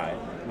this guy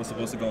was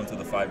supposed to go into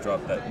the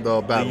 5-drop that The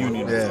bad one,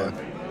 Union was yeah. on.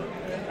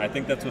 I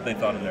think that's what they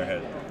thought in their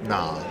head.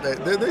 Nah,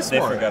 they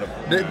smart. forgot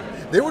about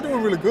They were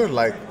doing really good.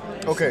 Like,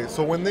 okay,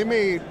 so when they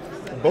made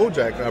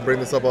BoJack, I bring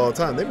this up all the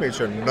time, they made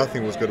sure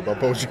nothing was good about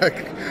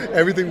BoJack.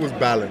 Everything was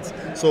balanced.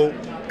 So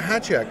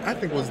Hatchiak, I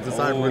think, was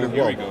designed really Here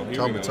well. we go. Here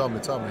Tell we me. go.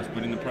 He's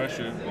putting the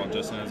pressure while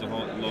Justin has a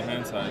low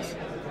hand size.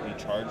 He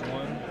charge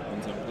one,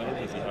 ends up play.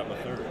 Does he have a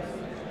third?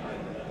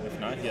 If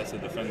not, he has to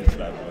defend this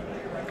bad boy.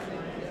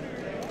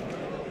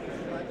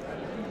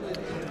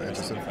 He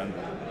has to Interesting. defend.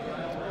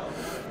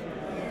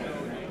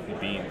 He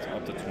beams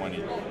up to 20.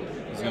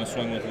 He's going to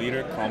swing with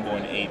leader, combo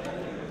an 8.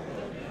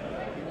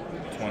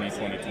 20,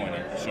 20, 20.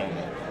 Show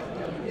me.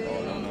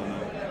 Oh, no.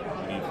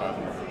 We need 5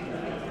 more.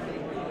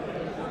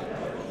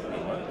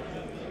 Wait,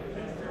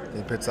 what?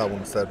 He picks that one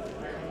instead.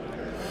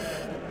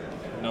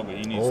 No, but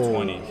he needs Oh,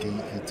 20.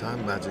 he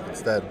time magic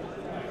instead.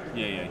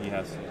 Yeah, he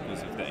has to.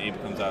 Because if the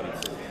ape comes out,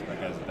 it's that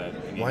guy's dead.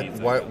 And he needs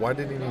Why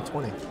did he need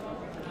 20?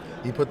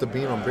 He put the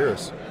bean on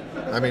Beerus.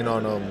 I mean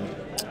on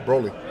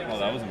Broly. Oh,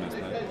 that was a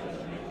misplay.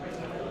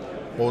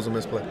 What was the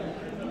misplay?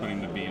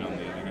 Putting the bean on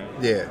the other guy.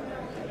 Yeah.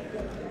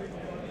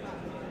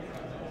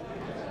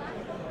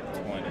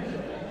 20.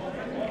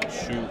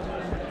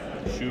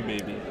 Shoot,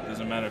 baby.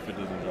 Doesn't matter if it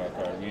doesn't draw a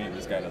card. We need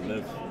this guy to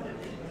live.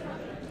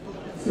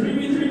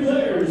 3v3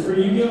 players for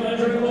Yu-Gi-Oh! Magic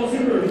Dragon Ball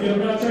Super. If you have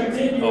not checked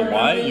in, Oh,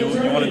 why? You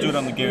want to do it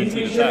on the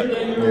guaranteed attack?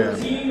 Yeah.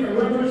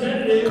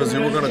 Because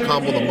you were going to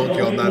combo the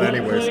monkey on that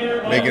anyways,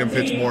 making him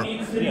pitch more.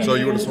 So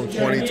you would have swung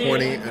 20,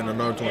 20, and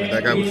another 20.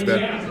 That guy was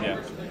dead.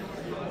 Yeah.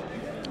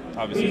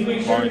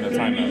 Obviously, barring the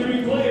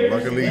timeout.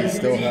 Luckily, he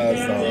still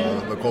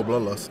has the cold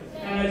bloodlust.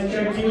 Has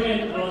checked you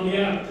in on the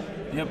app.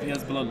 Yep, he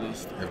has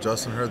bloodlust. If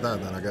Justin heard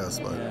that, then I guess.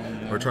 But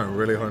we're trying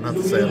really hard not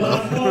to say it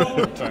loud.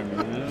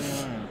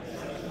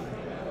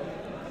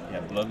 Yeah,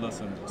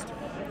 bloodlust and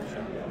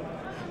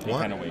he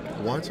kind of wake up.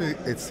 Once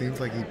it seems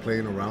like he's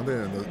playing around it,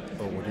 and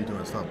what are you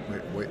doing? Stop!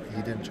 Wait,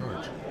 he didn't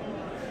charge.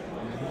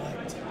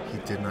 What? He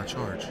did not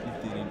charge.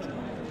 He didn't charge.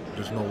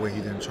 There's no way he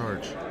didn't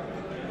charge.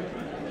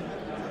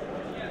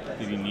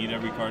 Did he need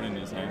every card in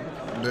his hand?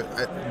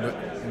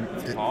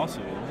 It's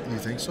Possible. You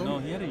think so? No,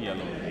 he had a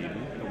yellow baby.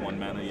 The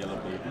 1-mana yellow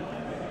baby.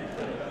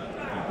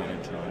 He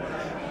didn't charge.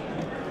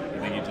 I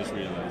think he just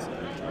realized he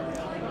didn't charge.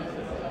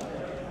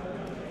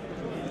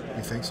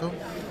 You think so?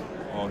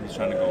 Oh, he's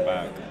trying to go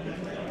back.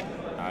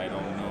 I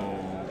don't know.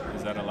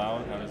 Is that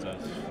allowed? How does that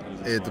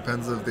It work?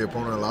 depends if the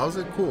opponent allows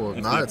it. Cool. If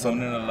Nah, the it's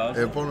opponent allows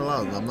the it? opponent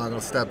allows it. I'm not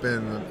gonna step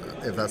in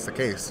if that's the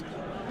case.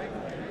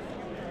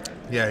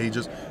 Yeah, he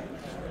just.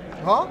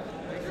 Huh?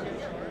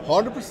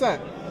 100%.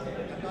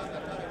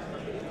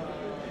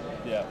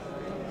 Yeah.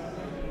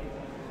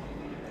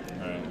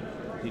 Alright.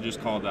 He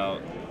just called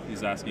out.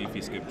 He's asking if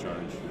he skipped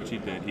charge, which he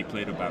did. He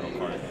played a battle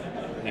card.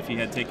 If he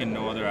had taken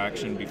no other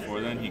action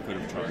before then, he could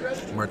have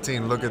charged.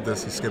 Martin, look at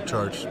this. He skipped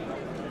charge.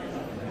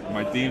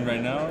 Martin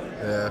right now,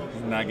 Yeah.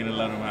 he's not gonna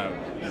let him have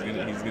it.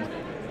 He's gonna.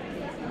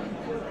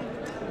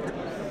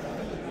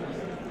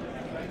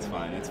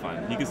 It's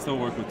fine. He can still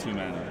work with 2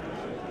 mana.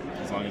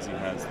 As long as he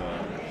has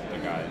the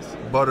guys.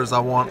 Butters, I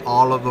want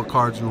all of the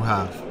cards you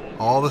have.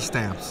 All the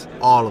stamps.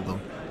 All of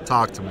them.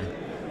 Talk to me.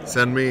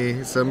 Send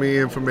me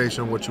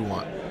information what you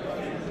want.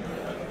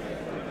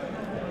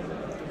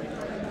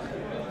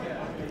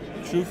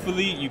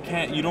 Truthfully,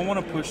 you don't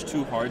want to push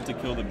too hard to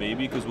kill the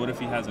baby, because what if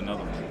he has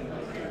another one?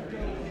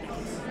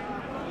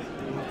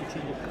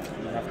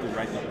 You have to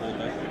write the whole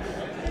deck.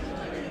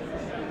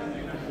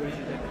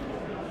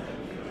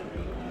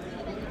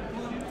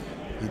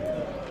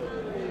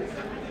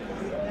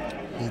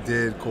 He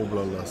did Cold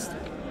Bloodlust.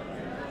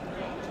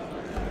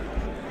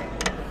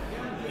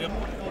 Yep.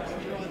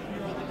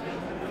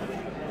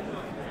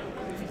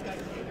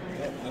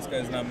 This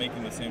guy's not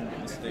making the same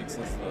mistakes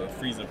as the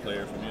Frieza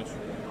player from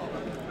yesterday.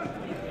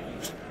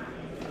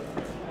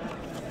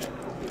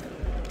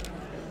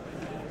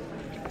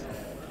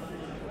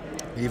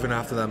 Even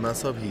after that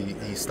mess up,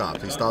 he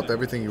stopped. He stopped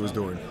everything he was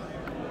doing.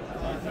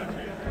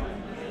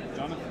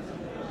 Jonathan,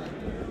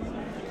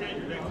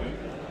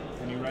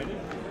 can you write it?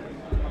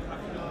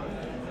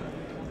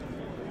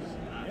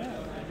 Yeah.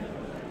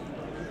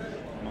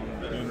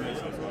 I'm doing this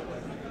as well.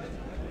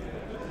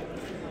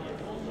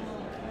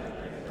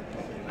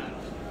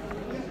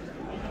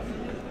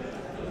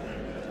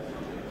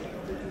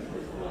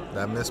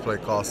 That misplay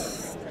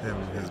cost him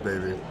his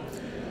baby.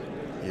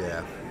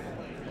 Yeah.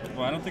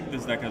 Well, I don't think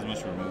this deck has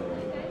much removal.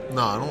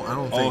 No, I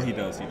don't Oh, think. he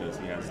does. He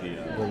has the.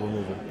 What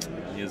removal?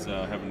 He has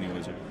a Heavenly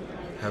Wizard.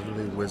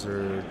 Heavenly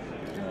Wizard.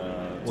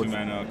 2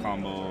 mana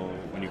combo.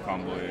 When you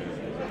combo it,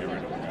 get rid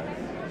of the guy.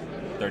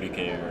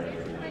 30k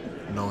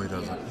or. No, he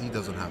doesn't. He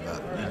doesn't have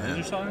that. in Is hand.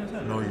 your shot in his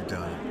hand? No, you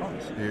don't.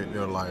 Promise.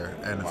 You're a liar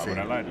and a Why would I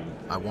fiend. lie to you?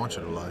 I want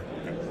you to lie.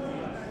 Okay.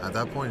 At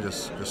that point,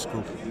 just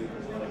scoop.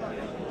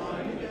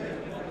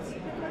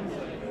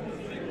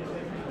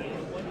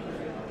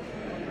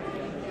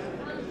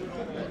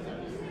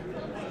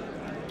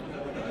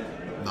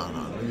 No,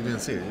 you didn't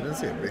see it. You didn't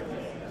see it, B.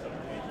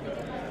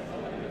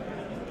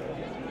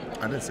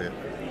 I didn't see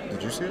it.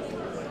 Did you see it?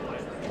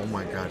 Oh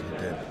my God, he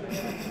did.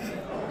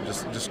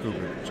 Just scoop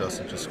it,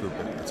 Justin. Just scoop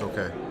it. It's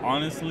okay.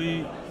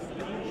 Honestly,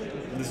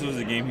 this was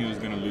a game he was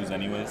going to lose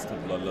anyways to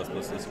Bloodlust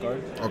plus this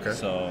card. Okay.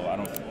 So I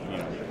don't,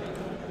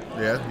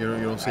 Yeah,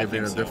 you don't see I it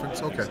being a think so.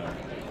 difference. I think Okay. so.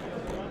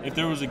 If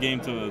there was a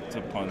game to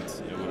punt,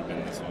 it would have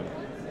been this one.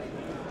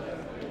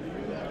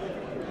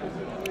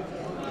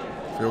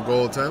 Field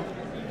goal attempt.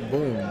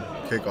 Boom.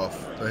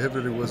 Kickoff. The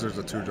Heavenly Wizard's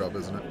a 2-drop,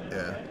 isn't it?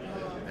 Yeah.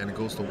 And it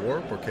goes to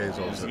warp or KOs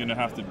It's it. going to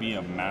have to be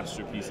a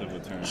masterpiece of a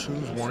turn.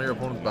 Choose one of your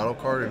opponent's battle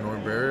card,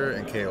 ignoring barrier,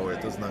 and KO it.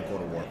 It does not go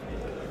to warp.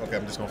 Okay,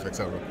 I'm just gonna fix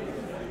that real quick.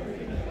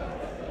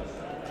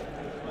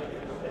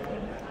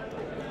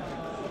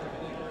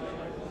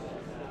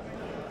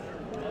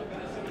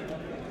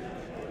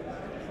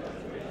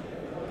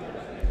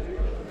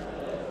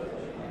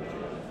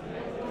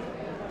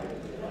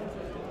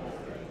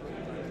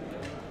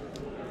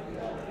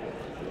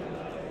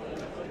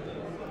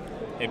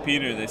 Hey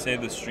Peter, they say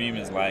the stream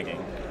is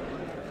lagging.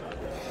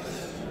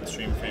 The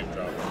stream frame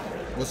drop.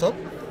 What's up?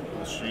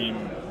 The stream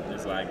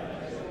is lagging.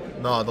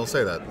 No, don't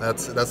say that.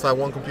 That's not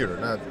one computer,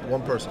 not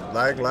one person.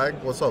 Lag.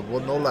 What's up?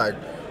 Well, no lag.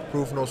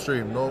 Proof, no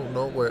stream.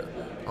 No. Wait.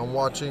 I'm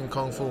watching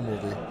Kung Fu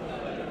movie.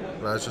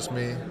 That's just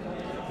me.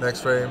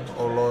 Next frame.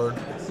 Oh Lord.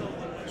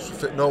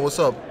 No, what's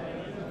up?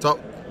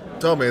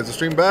 Tell me, is the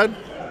stream bad?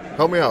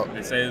 Help me out.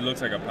 They say it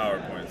looks like a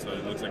PowerPoint, so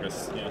it looks like a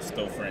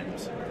still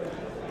frames.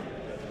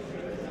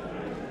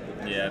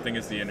 Yeah, I think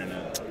it's the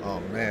internet. Oh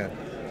man.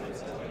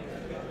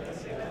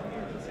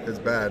 It's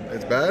bad.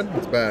 It's bad?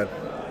 It's bad.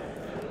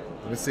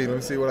 Let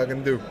me see what I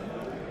can do.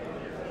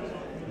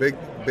 Big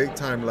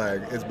time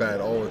lag. It's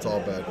bad. Oh, it's all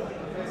bad.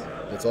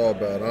 It's all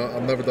bad.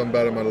 I've never done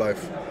bad in my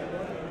life.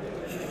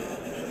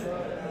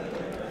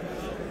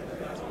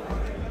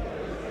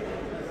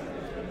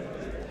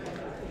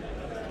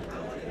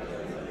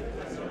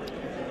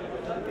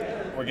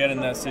 We're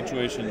getting that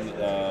situation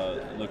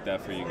looked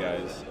at for you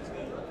guys.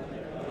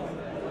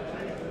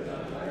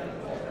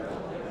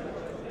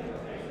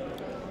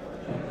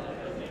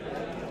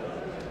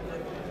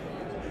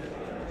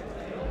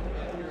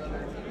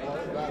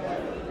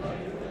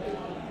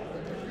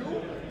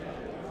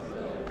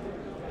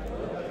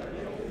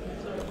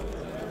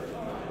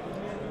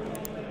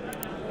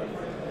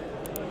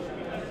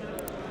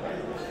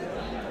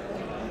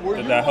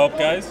 Did that help,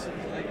 guys?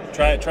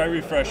 Try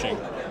refreshing.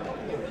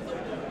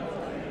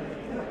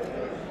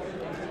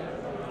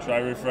 Try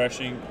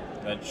refreshing.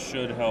 That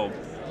should help.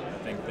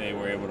 I think they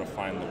were able to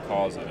find the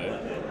cause of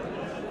it.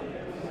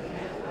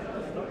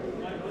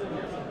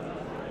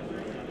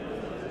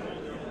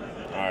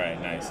 All right,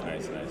 nice.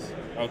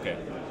 Okay.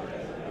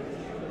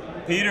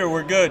 Peter,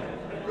 we're good.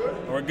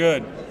 We're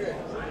good. Okay.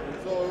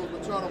 So the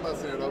channel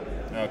messing it up.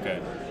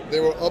 Okay. They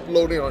were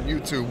uploading on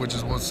YouTube, which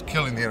is what's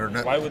killing the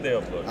internet. Why would they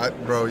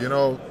upload? Bro,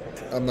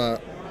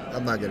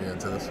 I'm not getting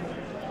into this.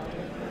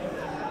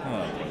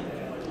 Huh.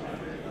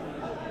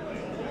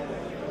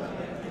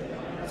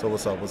 So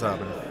what's up? What's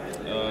happening?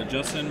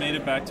 Justin made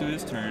it back to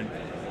his turn.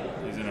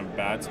 He's in a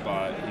bad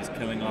spot. He's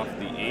killing off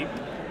the ape.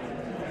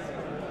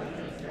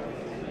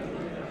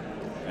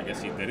 I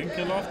guess he didn't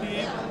kill off the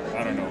ape.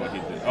 I don't know what he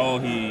did. Oh,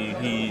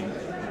 he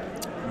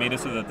made it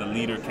so that the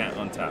leader can't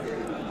untap,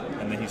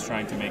 and then he's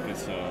trying to make it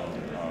so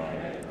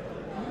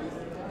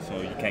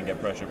you can't get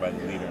pressured by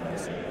the leader.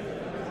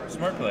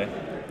 Smart play.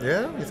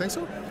 Yeah, you think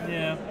so?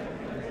 Yeah.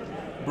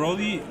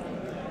 Broly,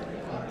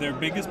 their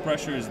biggest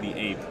pressure is the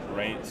ape,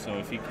 right? So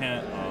if he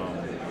can't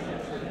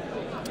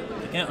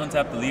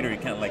untap the leader, he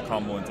can't like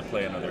combo into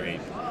play another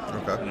ape.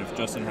 Okay. And if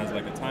Justin has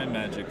like a time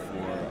magic for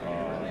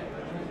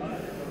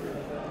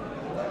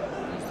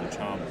the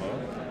Champa,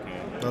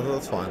 okay. No,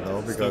 that's fine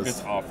though Still because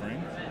gets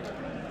offering.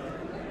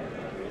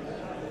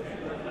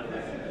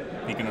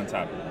 He can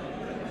untap it.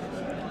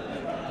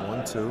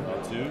 1, 2,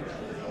 About 2.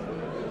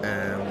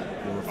 and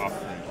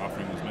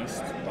Offering was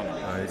missed. Oh,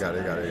 no. you got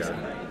it.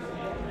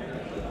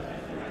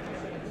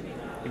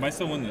 He might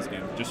still win this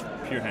game, just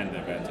pure hand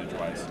advantage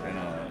wise,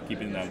 and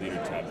keeping that leader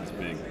tapped is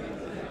big.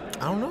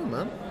 I don't know,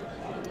 man.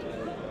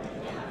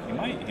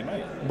 He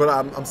might. But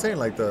I'm saying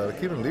like the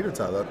keeping leader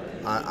tie. That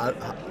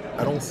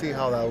I don't see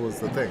how that was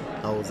the thing.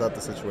 How was that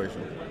the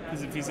situation?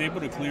 Because if he's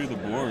able to clear the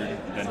board,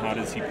 then how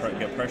does he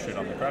get pressured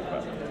on the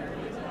crackback?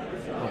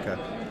 Okay.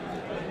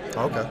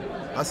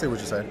 I see what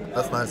you're saying.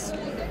 That's nice.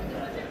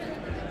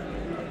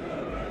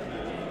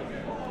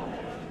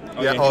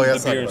 Oh, yeah,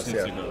 yes, the beer Cyclops, since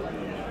yeah. you go.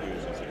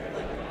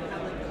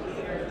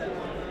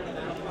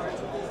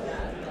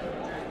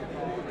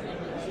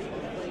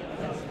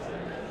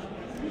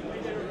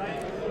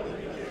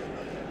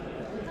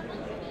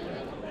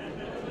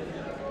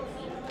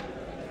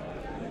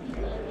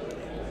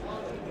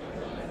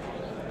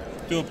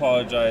 Do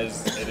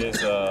apologize. It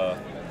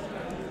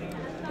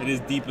is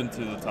deep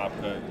into the top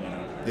cut, you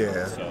know.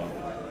 Yeah. So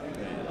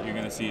you're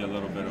gonna see a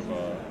little bit of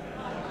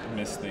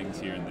missed things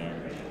here and there,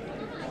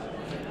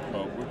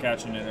 but we're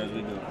catching it as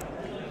we go.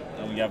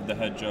 And we have the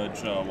head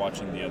judge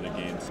watching the other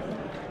games.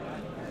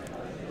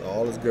 So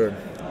All is good.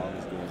 all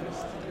is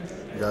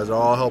good. You guys are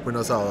all helping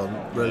us out.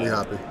 I'm really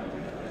happy.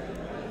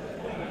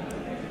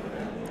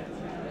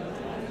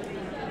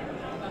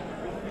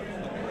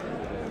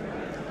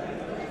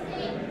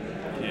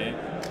 Okay.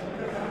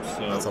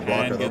 So That's a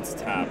blocker, hand though. gets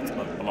tapped.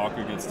 A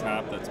blocker gets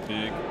tapped. That's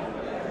big.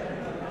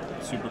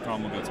 Super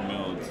combo gets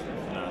milled.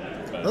 Nah,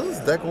 bad. Doesn't this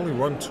deck only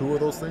run 2 of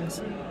those things?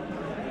 To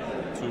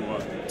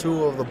what?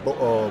 2 of the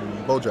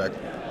Bojack.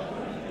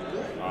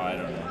 I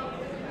don't know.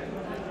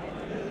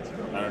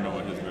 I don't know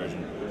what his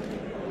version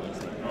looks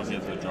like. Oh, he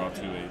has the draw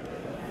 2-8.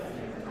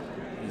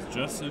 Is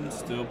Justin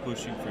still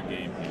pushing for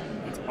game here?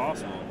 It's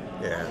possible.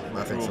 Yeah,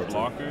 I think Through so a too.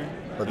 blocker.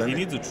 But But then he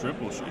needs a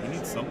triple shot. He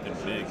needs something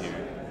big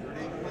here.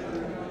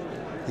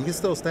 he can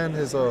still stand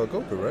his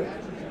Goku, right?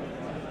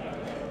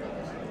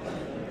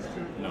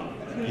 No,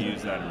 he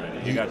used that already.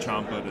 He got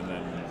chomped and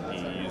then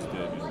he used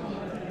it.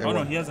 And Oh no,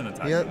 what? he hasn't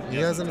attacked. He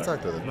hasn't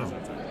attacked with it, He no.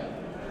 hasn't attacked.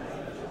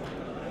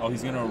 Oh,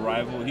 he's gonna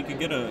rival. He could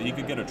get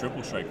a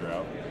triple striker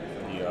out.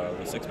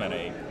 The 6-mana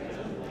 8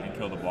 and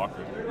kill the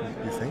blocker.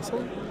 You think so?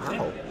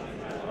 How?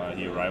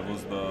 He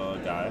rivals the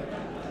guy.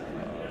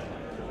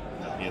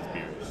 He has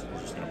beers.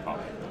 He's just gonna pop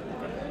it.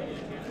 Okay.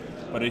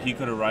 But he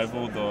could have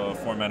rivaled the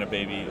 4-mana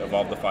baby,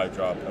 evolved the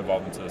 5-drop,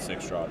 evolved into the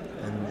 6-drop.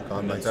 And gone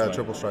And like then that, swing.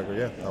 triple striker,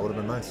 yeah, that would have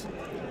been nice.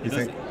 You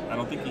think? I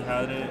don't think he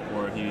had it,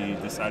 or he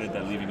decided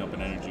that leaving up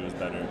an energy was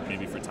better,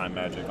 maybe for time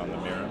magic on the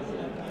mirror.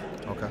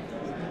 Okay.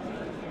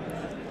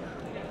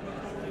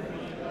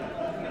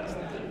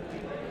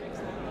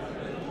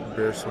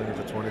 Bear swinging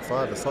for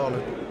 25 is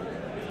solid.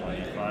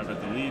 25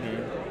 at the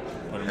leader.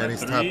 Put him And at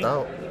he's 3. tapped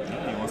out.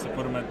 Yeah, he wants to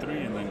put him at 3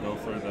 and then go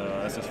for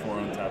the SS4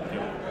 on tap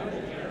kill.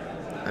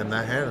 And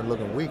that hand is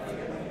looking weak.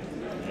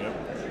 Yep.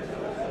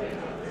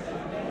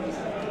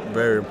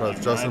 Very impressed.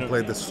 He Justin might have-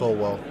 played this so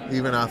well,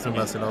 even after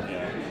messing up.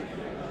 Yeah.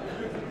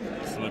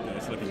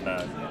 It's looking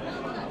bad.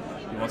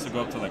 He wants to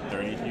go up to like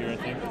 30 here, I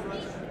think.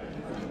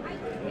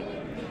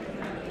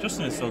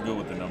 Justin is so good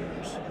with the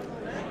numbers.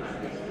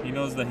 He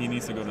knows that he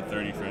needs to go to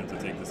 30 for him to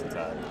take this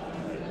attack.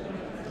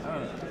 I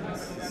don't know.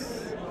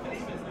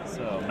 It's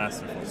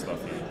masterful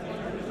stuff here.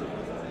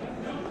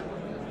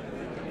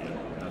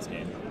 That's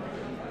game.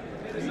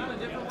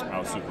 I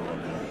was super well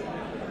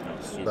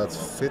done. That's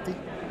 50?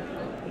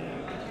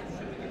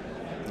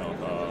 No,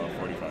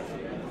 45.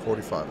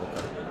 45,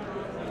 okay.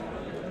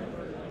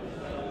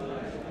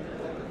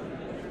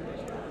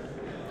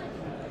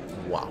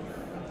 Wow.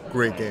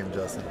 Great game,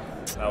 Justin.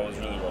 That was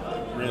really well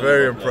played. Really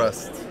Very well played.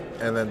 impressed.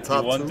 And then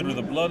top He won 2. through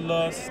the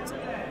bloodlust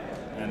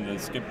and the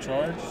skip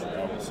charge.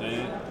 I would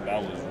say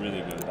that was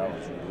really good. That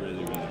was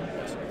really, really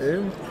impressive.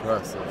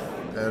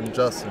 Impressive. And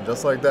Justin,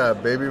 just like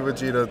that, baby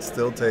Vegeta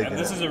still taking And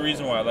this it. is the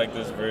reason why I like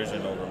this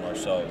version over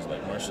Marcel's.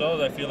 Like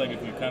Marcel's, I feel like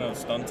if you kind of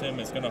stunt him,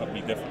 it's gonna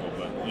be difficult.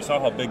 But you saw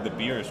how big the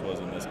Beerus was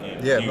in this game.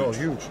 Yeah, no,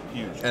 huge.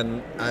 Huge.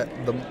 And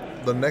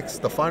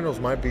the finals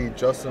might be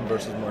Justin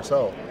versus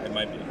Marcel. It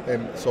might be.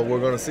 And so we're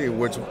gonna see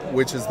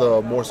which is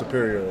the more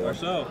superior.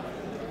 Marcel.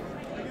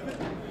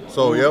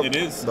 So Ooh, yep, it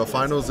is. the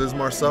finals is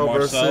Marcel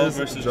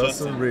versus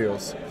Justin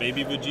Rios.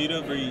 Baby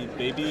Vegeta.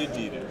 Baby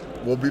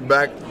Vegeta. We'll be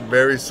back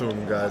very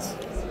soon, guys.